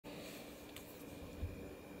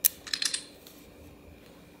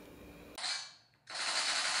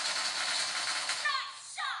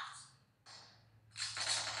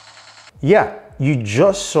Yeah, you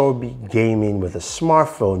just saw me gaming with a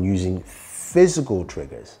smartphone using physical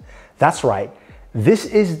triggers. That's right, this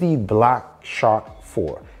is the Black Shark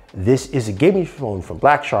 4. This is a gaming phone from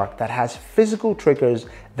Black Shark that has physical triggers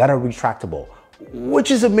that are retractable,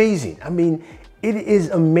 which is amazing. I mean, it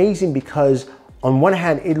is amazing because on one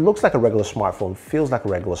hand, it looks like a regular smartphone, feels like a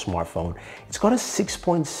regular smartphone. It's got a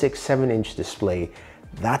 6.67-inch display.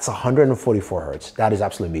 That's 144 hertz. That is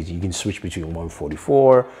absolutely amazing. You can switch between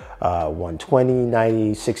 144, 120,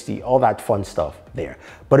 90, 60, all that fun stuff there.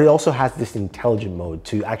 But it also has this intelligent mode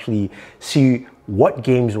to actually see what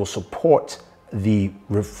games will support the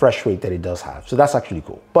refresh rate that it does have. So that's actually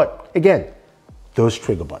cool. But again, those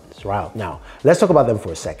trigger buttons, right? Now, let's talk about them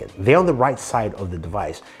for a second. They're on the right side of the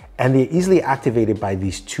device and they're easily activated by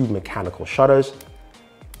these two mechanical shutters.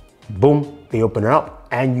 Boom, they open it up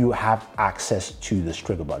and you have access to the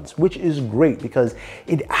trigger buttons, which is great because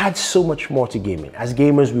it adds so much more to gaming. As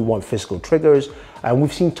gamers, we want physical triggers and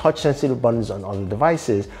we've seen touch sensitive buttons on other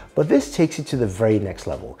devices, but this takes it to the very next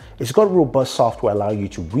level. It's got robust software allowing you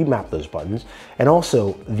to remap those buttons. And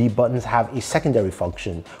also the buttons have a secondary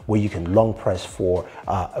function where you can long press for,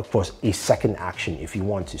 of course, a second action if you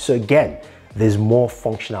want to. So again, there's more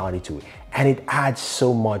functionality to it and it adds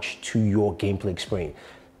so much to your gameplay experience.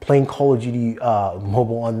 Playing Call of Duty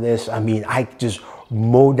mobile on this, I mean, I just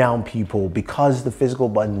mow down people because the physical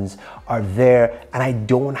buttons are there and I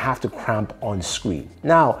don't have to cramp on screen.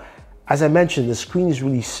 Now, as I mentioned, the screen is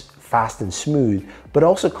really fast and smooth, but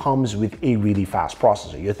also comes with a really fast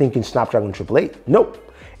processor. You're thinking Snapdragon 888?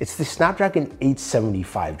 Nope, it's the Snapdragon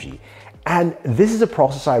 875G. And this is a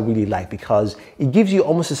processor I really like because it gives you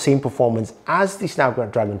almost the same performance as the Snapdragon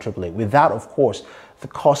 888 without, of course, the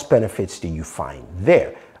cost benefits that you find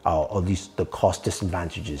there. Or at least the cost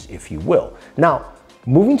disadvantages, if you will. Now,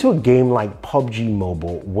 moving to a game like PUBG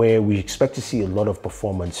Mobile, where we expect to see a lot of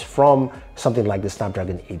performance from something like the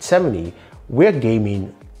Snapdragon 870, we're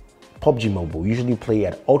gaming PUBG Mobile. We usually play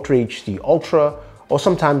at Ultra HD Ultra or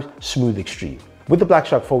sometimes Smooth Extreme. With the Black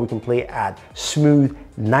Shark 4, we can play at smooth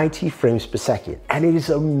 90 frames per second. And it is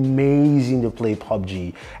amazing to play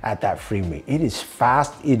PUBG at that frame rate. It is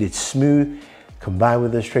fast, it is smooth. Combined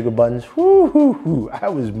with those trigger buttons, I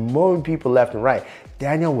was mowing people left and right.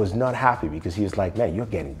 Daniel was not happy because he was like, man, you're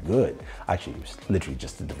getting good. Actually, it was literally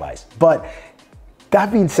just the device. But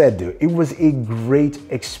that being said, dude, it was a great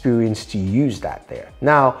experience to use that there.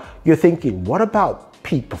 Now, you're thinking, what about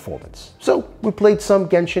peak performance? So we played some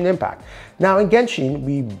Genshin Impact. Now in Genshin,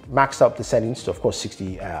 we maxed out the settings to, of course,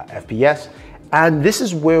 60 FPS. And this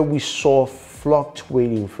is where we saw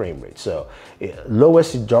fluctuating frame rate. So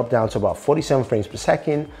lowest it dropped down to about 47 frames per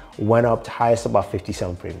second, went up to highest about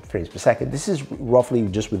 57 frames per second. This is roughly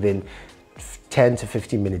just within 10 to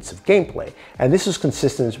 15 minutes of gameplay. And this is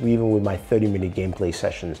consistent even with my 30-minute gameplay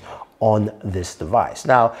sessions on this device.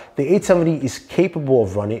 Now, the 870 is capable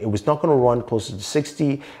of running. It was not going to run closer to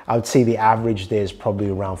 60. I would say the average there is probably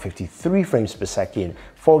around 53 frames per second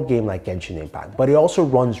for a game like Genshin Impact, but it also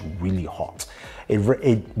runs really hot.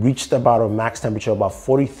 It reached about a max temperature of about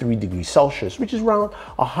 43 degrees Celsius, which is around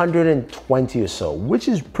 120 or so, which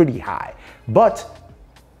is pretty high. But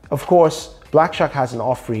of course, Black Shark has an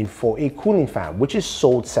offering for a cooling fan, which is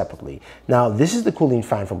sold separately. Now, this is the cooling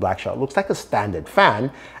fan from Black Shark. It looks like a standard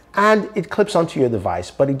fan and it clips onto your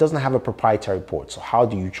device, but it doesn't have a proprietary port. So how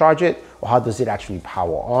do you charge it, or how does it actually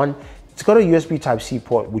power on? It's got a USB Type-C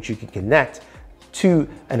port, which you can connect to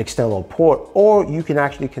an external port, or you can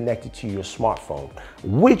actually connect it to your smartphone,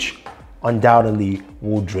 which undoubtedly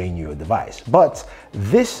will drain your device. But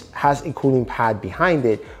this has a cooling pad behind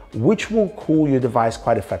it, which will cool your device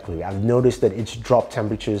quite effectively. I've noticed that it's dropped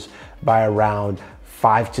temperatures by around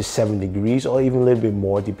 5 to 7 degrees, or even a little bit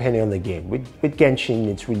more, depending on the game. With Genshin,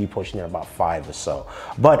 it's really pushing at about 5 or so.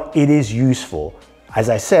 But it is useful. As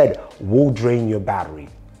I said, will drain your battery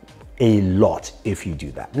a lot if you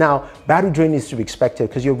do that. Now, battery drain is to be expected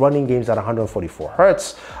because you're running games at 144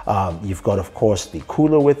 hertz. You've got, of course, the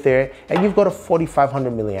cooler with there, and you've got a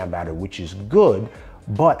 4500 milliamp battery, which is good.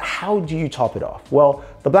 But how do you top it off? Well,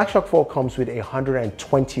 the Black Shark 4 comes with a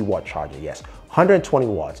 120 watt charger. Yes, 120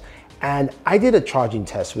 watts. And I did a charging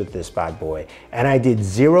test with this bad boy, and I did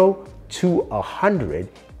 0 to 100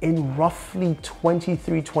 in roughly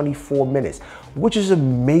 23, 24 minutes, which is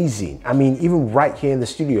amazing. I mean, even right here in the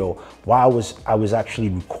studio, while I was actually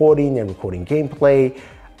recording gameplay,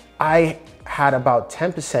 I had about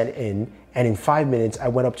 10% in, and in 5 minutes, I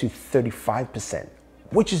went up to 35%,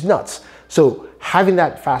 which is nuts. So having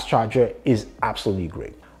that fast charger is absolutely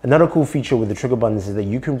great. Another cool feature with the trigger buttons is that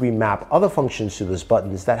you can remap other functions to those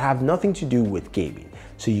buttons that have nothing to do with gaming.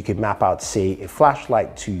 So you can map out, say, a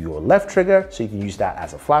flashlight to your left trigger, so you can use that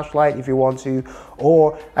as a flashlight if you want to,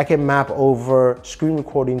 or I can map over screen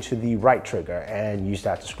recording to the right trigger and use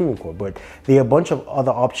that to screen record. But there are a bunch of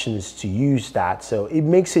other options to use that, so it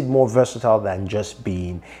makes it more versatile than just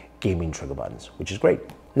being gaming trigger buttons, which is great.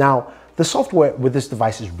 Now, the software with this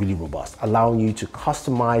device is really robust, allowing you to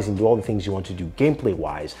customize and do all the things you want to do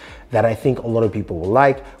gameplay-wise that I think a lot of people will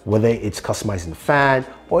like, whether it's customizing the fan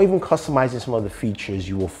or even customizing some of the features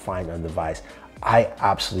you will find on the device. I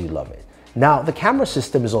absolutely love it. Now, the camera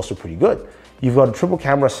system is also pretty good. You've got a triple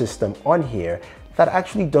camera system on here that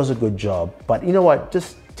actually does a good job, but you know what?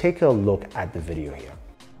 Just take a look at the video here.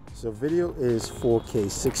 So video is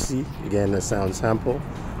 4K 60. Again, a sound sample.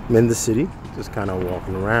 I'm in the city, just kind of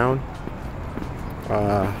walking around.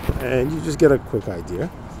 And you just get a quick idea.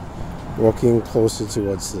 Walking closer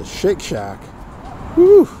towards the Shake Shack.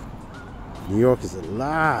 Whew, New York is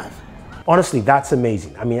alive. Honestly, that's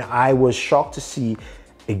amazing. I mean, I was shocked to see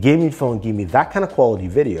a gaming phone give me that kind of quality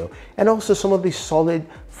video, and also some of these solid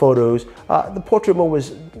photos. The portrait mode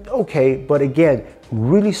was okay, but again,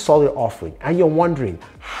 really solid offering. And you're wondering,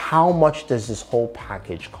 how much does this whole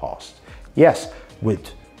package cost? Yes,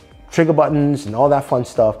 with trigger buttons and all that fun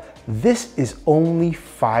stuff, this is only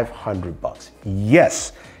 500 bucks.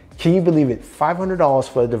 Yes, can you believe it? $500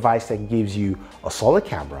 for a device that gives you a solid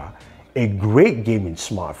camera, a great gaming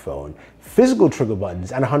smartphone, physical trigger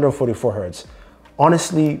buttons, and 144 Hertz.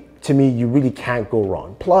 Honestly, to me, you really can't go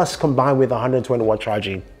wrong. Plus, combined with 120 watt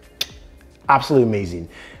charging, absolutely amazing.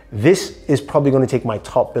 This is probably going to take my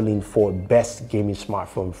top billing for best gaming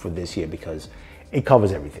smartphone for this year because it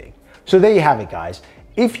covers everything. So there you have it, guys.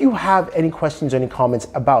 If you have any questions or any comments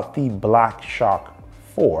about the Black Shark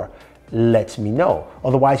 4, let me know.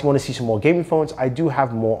 Otherwise, if you want to see some more gaming phones, I do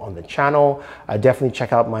have more on the channel. Definitely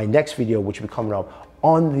check out my next video, which will be coming up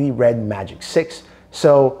on the Red Magic 6.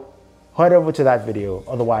 So head over to that video.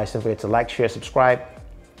 Otherwise, don't forget to like, share, subscribe,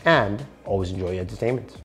 and always enjoy your entertainment.